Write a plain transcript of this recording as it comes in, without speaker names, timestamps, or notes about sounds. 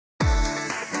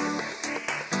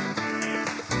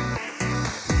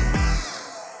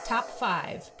Top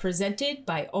 5, presented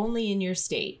by Only in Your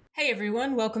State. Hey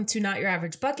everyone, welcome to Not Your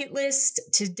Average Bucket List.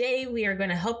 Today we are going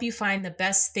to help you find the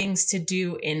best things to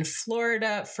do in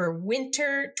Florida for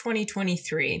winter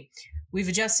 2023. We've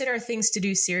adjusted our Things to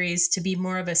Do series to be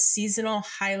more of a seasonal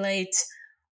highlight,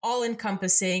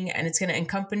 all-encompassing, and it's going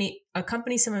to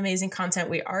accompany some amazing content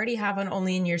we already have on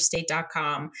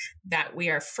onlyinyourstate.com that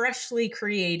we are freshly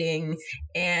creating,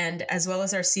 and as well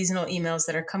as our seasonal emails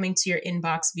that are coming to your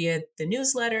inbox via the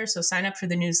newsletter. So sign up for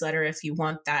the newsletter if you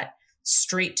want that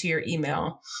straight to your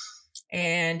email.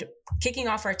 And kicking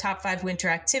off our top 5 winter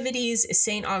activities is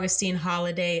St. Augustine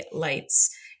Holiday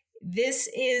Lights. This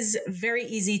is very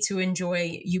easy to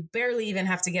enjoy. You barely even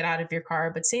have to get out of your car,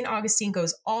 but St. Augustine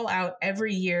goes all out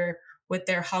every year with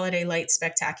their Holiday Light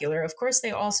Spectacular. Of course,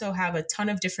 they also have a ton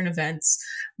of different events,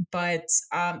 but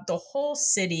the whole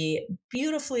city,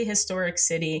 beautifully historic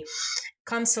city,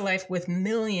 comes to life with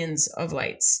millions of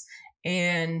lights.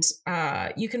 And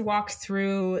you can walk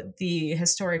through the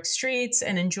historic streets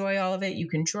and enjoy all of it. You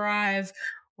can drive.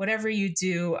 Whatever you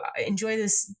do, enjoy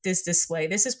this display.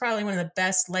 This is probably one of the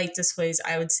best light displays,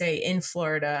 I would say, in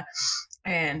Florida.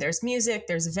 And there's music,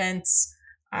 there's events.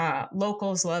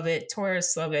 Locals love it.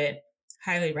 Tourists love it.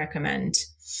 Highly recommend.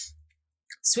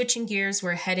 Switching gears,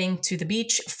 we're heading to the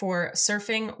beach for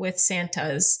Surfing with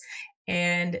Santas.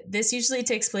 And this usually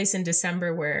takes place in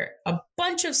December, where a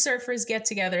bunch of surfers get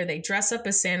together, they dress up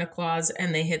as Santa Claus,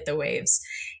 and they hit the waves.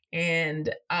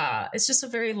 And it's just a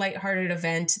very lighthearted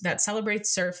event that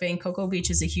celebrates surfing. Cocoa Beach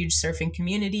is a huge surfing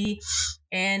community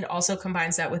and also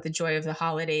combines that with the joy of the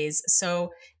holidays.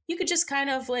 So you could just kind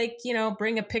of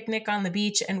bring a picnic on the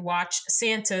beach and watch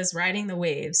Santas riding the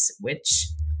waves, which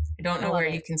I don't know where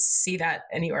you can see that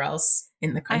anywhere else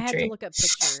in the country. I had to look up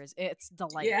pictures. It's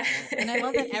delightful. Yeah. And I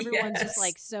love that everyone's just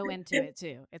so into it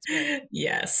too. It's great.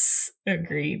 Yes,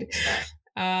 agreed.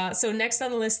 So next on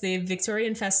the list, the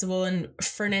Victorian Festival in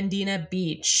Fernandina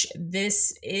Beach.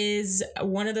 This is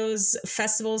one of those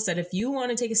festivals that if you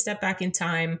want to take a step back in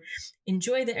time,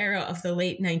 enjoy the era of the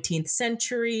late 19th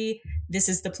century, this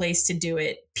is the place to do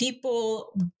it.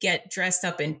 People get dressed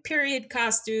up in period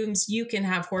costumes. You can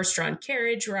have horse-drawn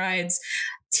carriage rides,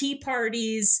 tea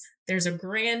parties. There's a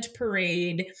grand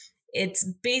parade. It's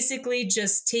basically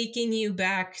just taking you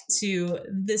back to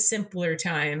the simpler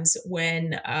times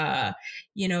when,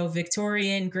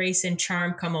 Victorian grace and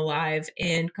charm come alive,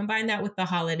 and combine that with the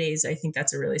holidays. I think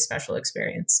that's a really special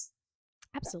experience.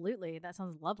 Absolutely. That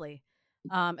sounds lovely.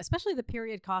 Especially the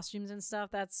period costumes and stuff.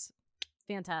 That's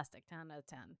fantastic. 10 out of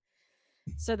 10.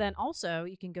 So then also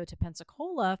you can go to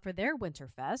Pensacola for their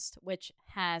Winterfest, which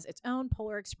has its own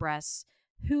Polar Express,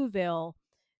 Whoville,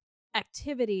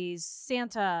 activities,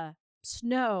 Santa,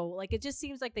 snow. It just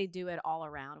seems like they do it all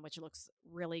around, which looks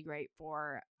really great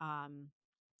for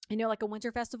like a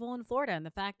winter festival in Florida, and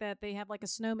the fact that they have a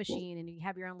snow machine and you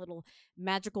have your own little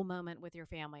magical moment with your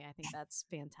family. I think that's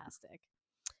fantastic.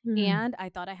 And I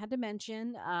thought I had to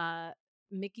mention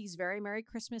Mickey's Very Merry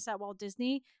Christmas at Walt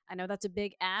Disney. I know that's a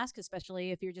big ask,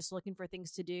 especially if you're just looking for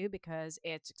things to do, because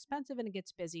it's expensive and it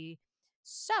gets busy.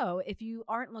 So if you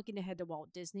aren't looking to head to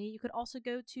Walt Disney, you could also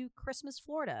go to Christmas,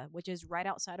 Florida, which is right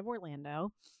outside of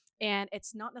Orlando. And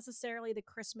it's not necessarily the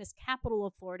Christmas capital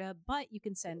of Florida, but you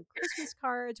can send Christmas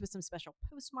cards with some special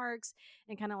postmarks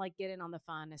and kind of get in on the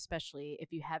fun, especially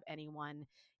if you have anyone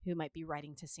who might be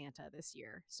writing to Santa this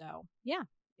year. So yeah,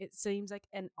 it seems like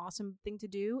an awesome thing to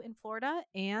do in Florida.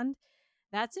 And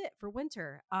that's it for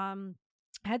winter.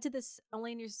 Head to this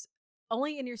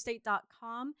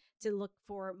onlyinyourstate.com to look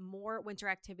for more winter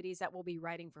activities that we'll be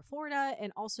writing for Florida,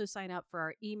 and also sign up for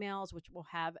our emails, which will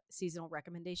have seasonal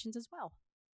recommendations as well.